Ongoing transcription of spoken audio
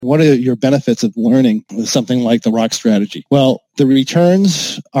What are your benefits of learning something like the rock strategy? Well, the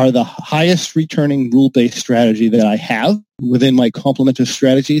returns are the highest returning rule-based strategy that I have within my complementary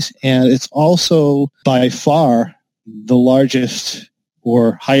strategies, and it's also by far the largest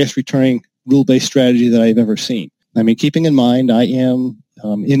or highest returning rule-based strategy that I've ever seen. I mean, keeping in mind, I am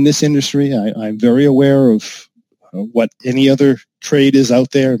in this industry. I'm very aware of what any other trade is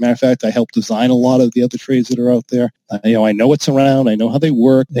out there. As a matter of fact, I help design a lot of the other trades that are out there. I know what's around. I know how they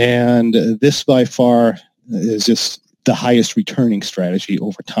work. And this by far is just the highest returning strategy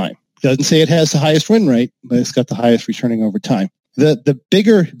over time. It doesn't say it has the highest win rate, but it's got the highest returning over time. The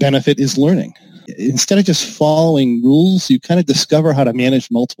bigger benefit is learning. Instead of just following rules, you kind of discover how to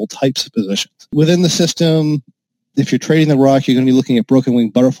manage multiple types of positions. Within the system, if you're trading the rock, you're going to be looking at broken wing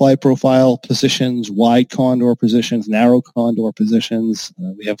butterfly profile positions, wide condor positions, narrow condor positions.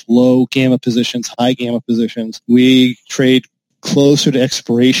 We have low gamma positions, high gamma positions. We trade closer to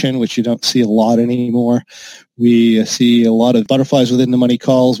expiration, which you don't see a lot anymore. We see a lot of butterflies within the money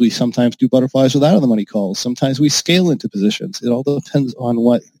calls. We sometimes do butterflies without the money calls. Sometimes we scale into positions. It all depends on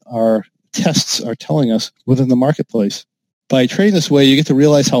what our tests are telling us within the marketplace. By trading this way, you get to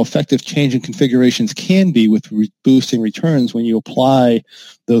realize how effective change in configurations can be with boosting returns when you apply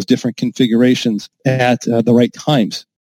those different configurations at the right times.